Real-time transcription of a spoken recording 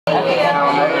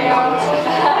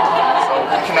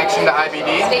Connection to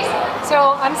IBD?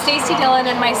 So I'm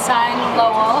StacyDylan, and my son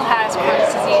Lowell has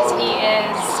Crohn's disease. He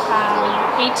is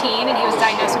 18 and he was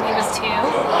diagnosed when he was 2.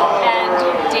 And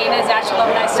Dana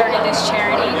Zachalov and I started this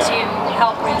charity to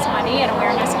help raise money and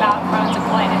awareness about Crohn's and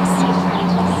colitis.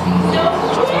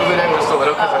 So let's move it in just a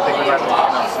little because I think we might be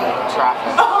getting on some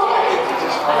traffic.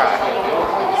 Okay.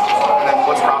 And then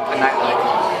what's RockTheNight like?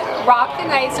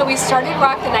 RockTheNight, so we started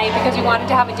RockTheNight because we wanted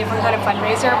to have a different kind of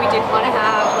fundraiser. We didn't want to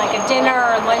have like a dinner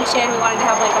or luncheon. We wanted to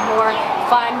have like a more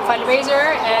fun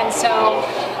fundraiser, and so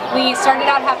we started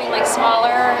out having like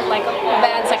smaller like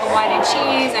events, like a wine and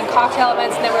cheese and cocktail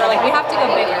events, and then we were like, we have to go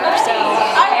bigger. So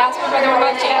I asked my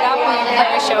brother-in-law Jacob, will you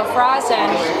play a show for us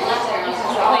and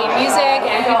play music,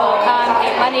 and people will come,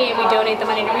 pay money, and we donate the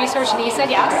money to research, and he said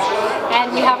yes.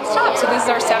 And we haven't stopped. So this is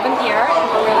our 7th year, and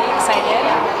we're really excited.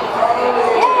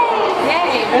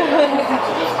 Yay!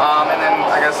 And then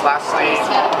I guess lastly,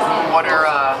 what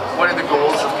are the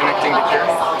goals of Connecting to Cure?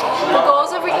 The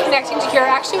goals of Connecting to Cure,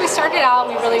 actually we started out,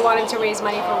 we really wanted to raise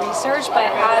money for research, but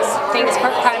as things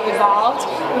kind of evolved,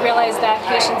 we realized that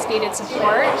patients needed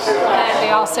support, and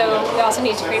we also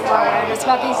need to create more awareness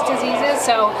about these diseases.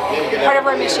 So part of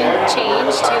our mission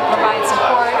changed to provide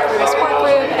support through a support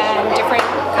group and different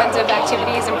kinds of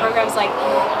activities and programs like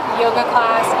yoga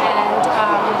class and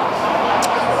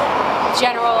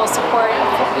general support.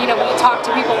 You know, we talk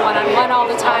to people one-on-one all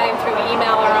the time through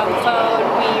email or on the phone.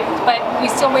 But we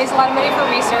still raise a lot of money for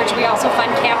research. We also fund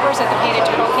campers at the Painted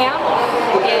Turtle Camp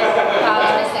in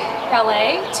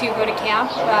LA to go to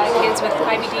camp. Kids with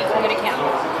IBD can go to camp.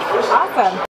 Awesome.